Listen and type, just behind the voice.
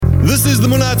This is the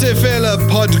Monate Fela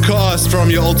podcast from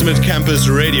your ultimate campus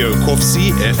radio,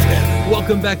 Kovsie FM.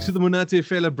 Welcome back to the Monate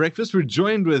Fela Breakfast. We're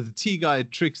joined with T-Guy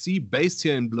Trixie, based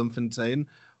here in Bloemfontein,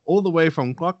 all the way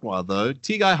from Kwakwa, though.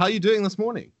 T-Guy, how are you doing this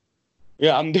morning?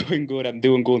 Yeah, I'm doing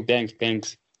good.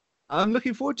 Thanks. I'm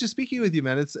looking forward to speaking with you,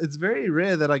 man. It's very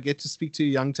rare that I get to speak to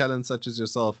young talents such as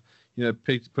yourself, you know,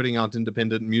 putting out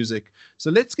independent music.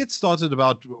 So let's get started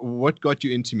about what got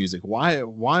you into music. Why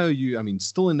are you,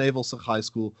 still in Navalsig High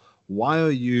School, why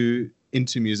are you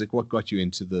into music? What got you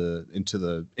into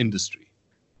the industry?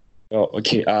 Oh,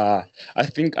 okay. I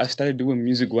think I started doing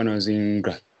music when I was in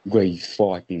grade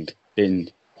 4, I think. Then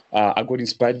I got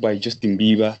inspired by Justin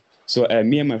Bieber. So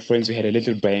me and my friends, we had a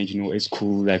little band, you know, it's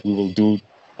cool. Like we will do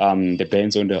the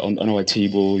bands on our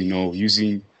table, you know,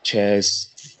 using chairs,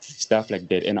 stuff like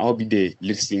that. And I'll be there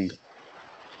listening.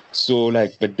 So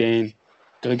but then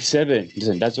grade 7,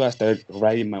 that's why I started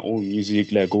writing my own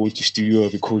music, like going to studio,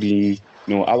 recording.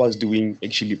 You know, I was doing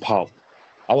actually pop.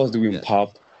 I was doing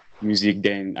pop music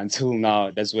then until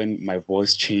now. That's when my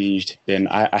voice changed. Then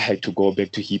I had to go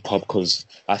back to hip hop because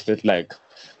I felt like,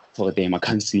 for them, I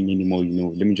can't sing anymore. You know,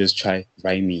 let me just try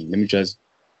rhyming. Let me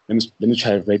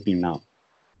try rapping now.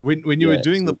 When you were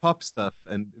doing the pop stuff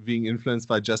and being influenced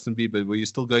by Justin Bieber, were you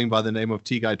still going by the name of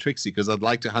T-Guy Trixie? Because I'd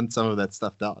like to hunt some of that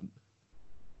stuff down.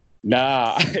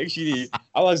 Nah, actually,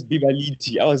 I was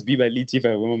Bibaliti. If I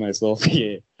remember myself.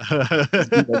 Yeah.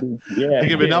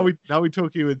 Okay, but now we're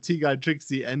talking with T-Guy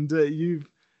Trixie, and you've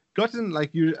gotten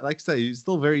like I say, you're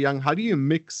still very young. How do you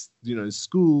mix, you know,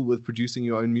 school with producing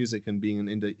your own music and being an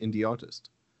indie artist?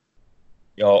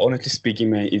 Yeah, honestly speaking,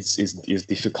 man, it's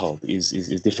difficult. It's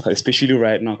difficult, especially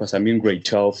right now because I'm in grade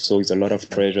 12, so it's a lot of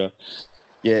pressure.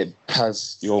 Yeah,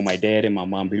 because my dad and my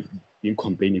mom been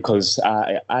complaining because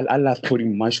I love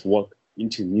putting much work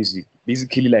into music.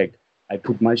 Basically, like I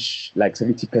put much, like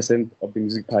 70% of the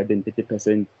music part, then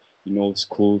 30%, you know,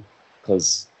 school.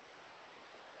 Because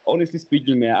honestly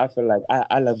speaking, man, I feel like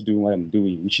I love doing what I'm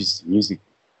doing, which is music.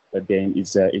 But then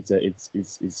it's a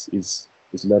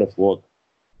lot of work.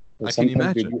 I can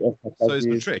imagine. So it's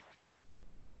Matric.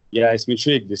 Yeah, it's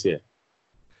Matric this year.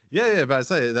 Yeah, but I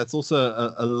say that's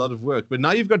also a lot of work. But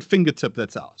now you've got Fingertip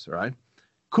that's out, right?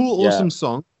 Cool, awesome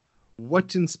song.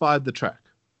 What inspired the track?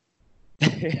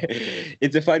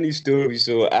 It's a funny story.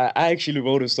 So I actually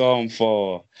wrote a song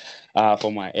for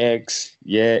my ex.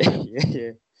 Yeah.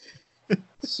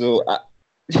 So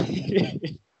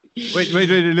wait.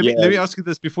 Let me ask you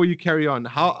this before you carry on.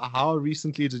 How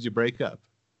recently did you break up?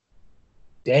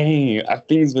 Dang, I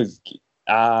think it was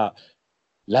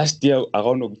last year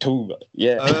around October.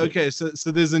 Yeah. Okay, so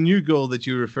there's a new girl that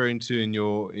you're referring to in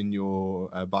your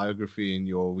biography in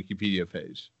your Wikipedia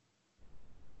page.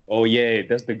 Oh yeah,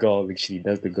 that's the girl. Actually,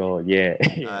 that's the girl. Yeah.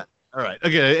 All right.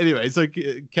 Okay. Anyway, so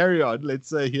carry on.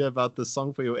 Let's hear about the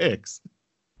song for your ex.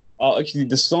 Oh, actually,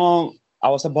 the song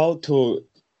I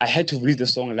had to release the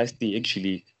song last day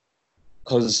actually.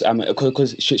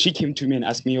 Because she came to me and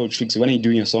asked me, "Oh, Trixie, when are you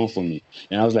doing a song for me?"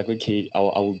 And I was like, "Okay, I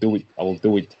will do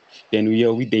it." Then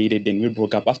we dated. Then we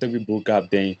broke up. After we broke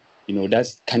up, then you know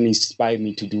that's kind of inspired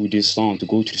me to do this song, to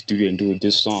go to the studio and do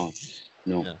this song.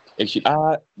 You know, actually,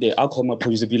 I'll call my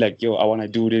producer, be like, "Yo, I want to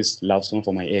do this love song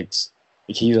for my ex."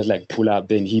 And he was like, "Pull up."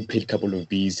 Then he played a couple of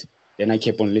beats. Then I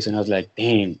kept on listening. I was like,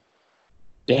 "Damn,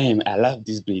 I love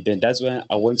this beat." Then that's when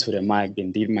I went to the mic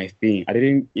and did my thing. I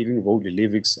didn't even wrote the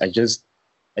lyrics. I just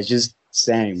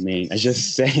sang, man. I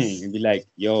just sang and be like,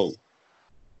 "Yo."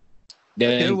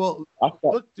 Then, okay, well,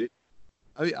 look, dude,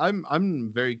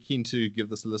 I'm very keen to give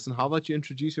this a listen. How about you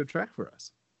introduce your track for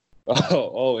us?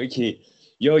 Oh, okay.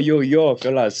 Yo,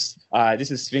 fellas.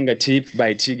 This is Fingertip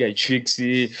by T-Guy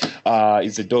Trixie.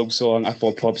 It's a dog song,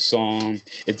 Afro pop song.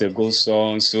 It's a ghost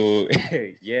song. So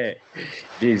yeah,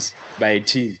 this by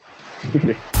T.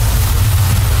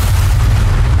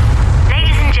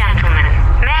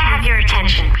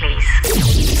 Attention, please.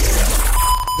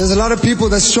 There's a lot of people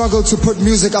that struggle to put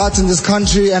music out in this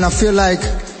country, and I feel like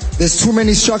there's too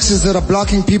many structures that are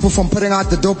blocking people from putting out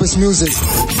the dopest music.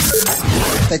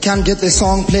 They can't get their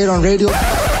song played on radio.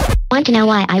 Want to know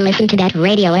why I listen to that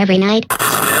radio every night?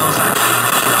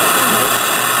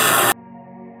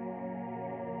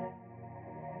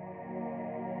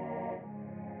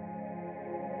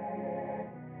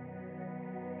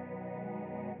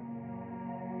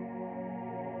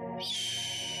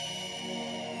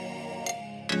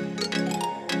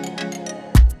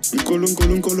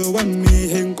 Nkulunkulu wami,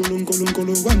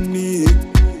 nkulunkulu wami.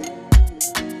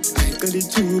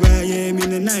 Kalituba, yeah,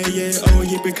 mina naye, oh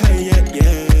yippee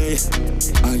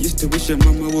yeah. I used to wish your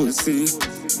mama would sing.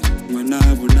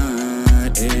 Manabuna,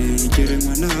 eh, kere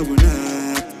manabuna.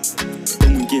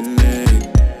 Umugile,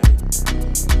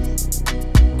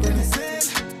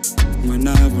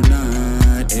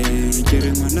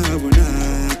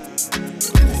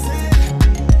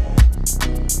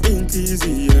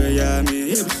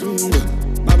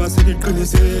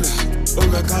 seliqinisela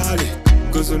ungakhali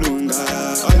kuzolunga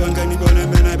abangani bona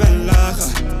mina belaha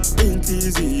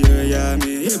inhliziyo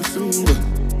yami ebuhlungu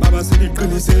mama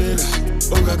seliqinisela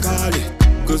ungakhali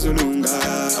kuzolunga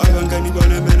abangani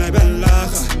bona mina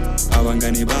belaha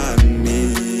abangani bami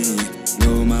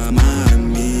no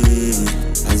mami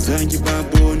azange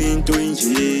babone into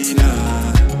enjena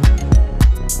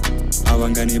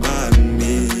abangani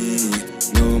bami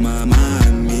no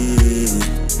mami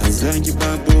azange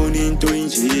babone into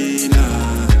enjena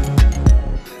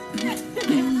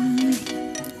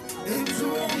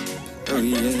oh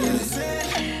yeah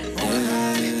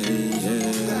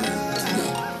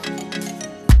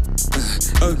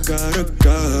oh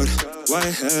God why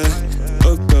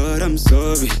oh God I'm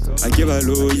sorry I give a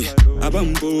loy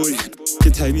abamboli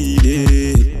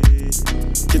Kitabile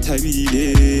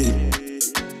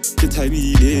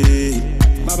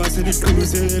Baba said it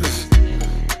cruising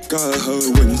God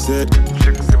when you said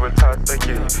chicks were taught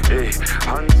again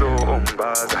Hanzo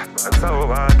umbaza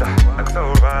Aksawada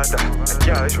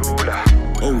Akyashula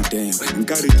oh damn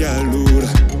ngari kyalura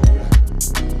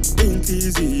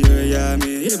inhliziyo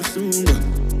yami ebuhlungu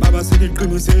Baba said it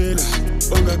cruising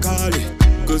ungakhali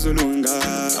kuzolunga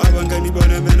abangani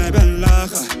bona mina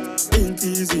belaha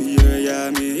inhliziyo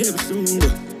yami ebuhlungu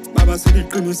Baba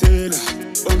seliqinisela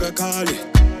ungakhali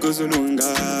kuzolunga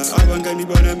abangani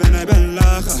bona mina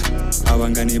belaha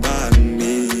abangani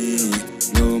bami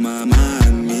no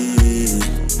mami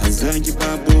azange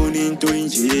babone into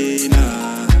enjena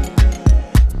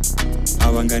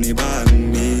abangani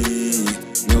bami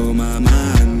no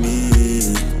mami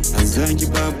azange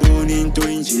babone into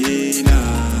enjena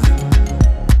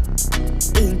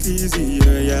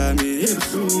inhliziyo yami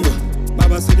ebuhlungu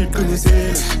Baba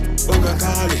seliqinisela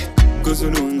ungakhali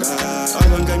kuzolunga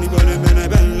abangani bona mina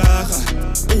belaha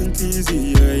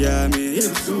inhliziyo yami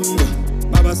ebuhlungu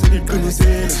Baba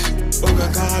seliqinisela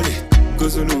ungakhali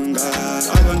kuzolunga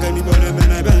abangani bona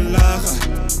mina belaha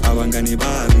abangani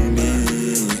bami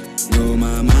no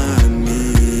mami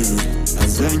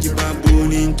azange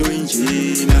babone into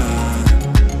enjena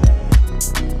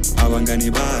abangani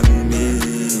bami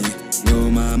no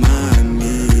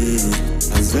mami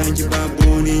azange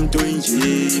babone into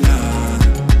enjena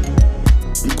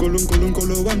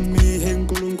nkulunkulu wami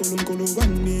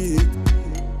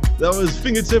That was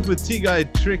Fingertip with T-Guy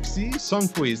Trixie, song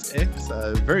for his ex.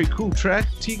 Very cool track.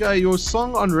 T-Guy, your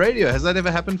song on radio, has that ever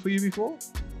happened for you before?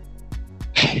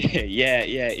 yeah,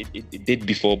 it did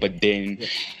before, but then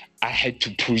I had to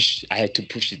push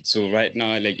it. So right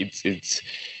now, like it's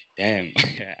damn,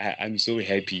 I'm so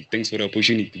happy. Thanks for the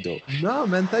opportunity, though. No,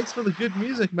 man, thanks for the good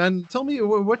music, man. Tell me,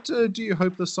 what do you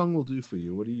hope the song will do for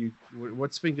you?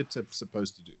 What's Fingertip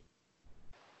supposed to do?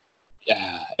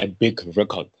 Yeah, a big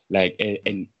record, like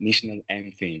a national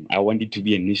anthem. I want it to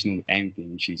be a national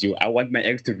anthem. I want my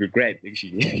ex to regret,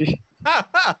 actually.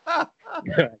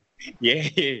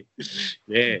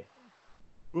 yeah.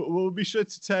 We'll be sure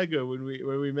to tag her when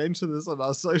we mention this on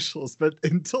our socials. But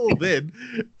until then,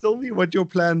 tell me what your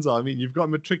plans are. I mean, you've got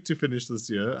Matric to finish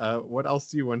this year. What else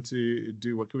do you want to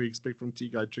do? What can we expect from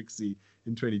T-Guy Trixie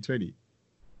in 2020?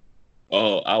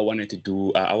 Oh, I wanted to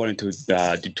do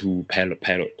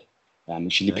pilot. I'm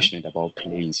actually passionate about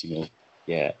planes, you know.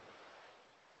 Yeah.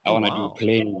 I want to do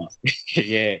planes.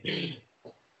 Yeah.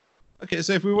 Okay,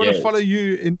 so if we want to follow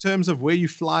you in terms of where you're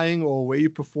flying or where you're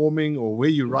performing or where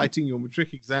you're writing your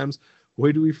matric exams,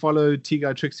 where do we follow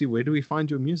T-Guy Trixie? Where do we find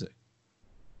your music?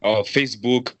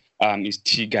 Facebook is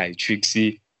T-Guy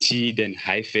Trixie, T then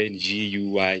hyphen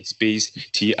GUY space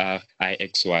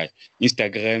TRIXY.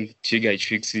 Instagram, T-Guy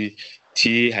Trixie,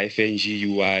 T hyphen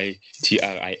GUY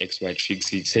TRIXY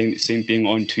Trixie. Same thing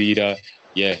on Twitter.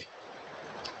 Yeah.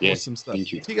 Awesome stuff.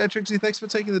 Thank you. T-Guy Trixie, thanks for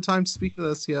taking the time to speak with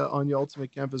us here on your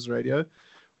Ultimate Campus Radio.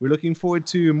 We're looking forward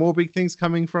to more big things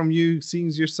coming from you, seeing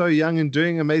as you're so young and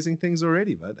doing amazing things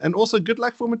already, bud. And also good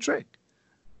luck for Matric.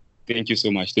 Thank you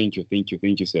so much. Thank you,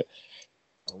 sir.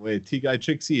 We're T-Guy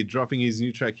Trixie dropping his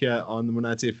new track here on the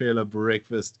Monate Fela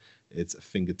Breakfast. It's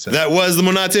Fingertip. That was the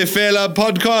Monate Fela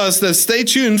podcast. Stay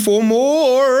tuned for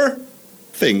more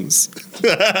things. All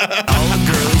the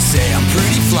girlies say I'm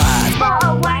pretty fly. For a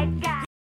white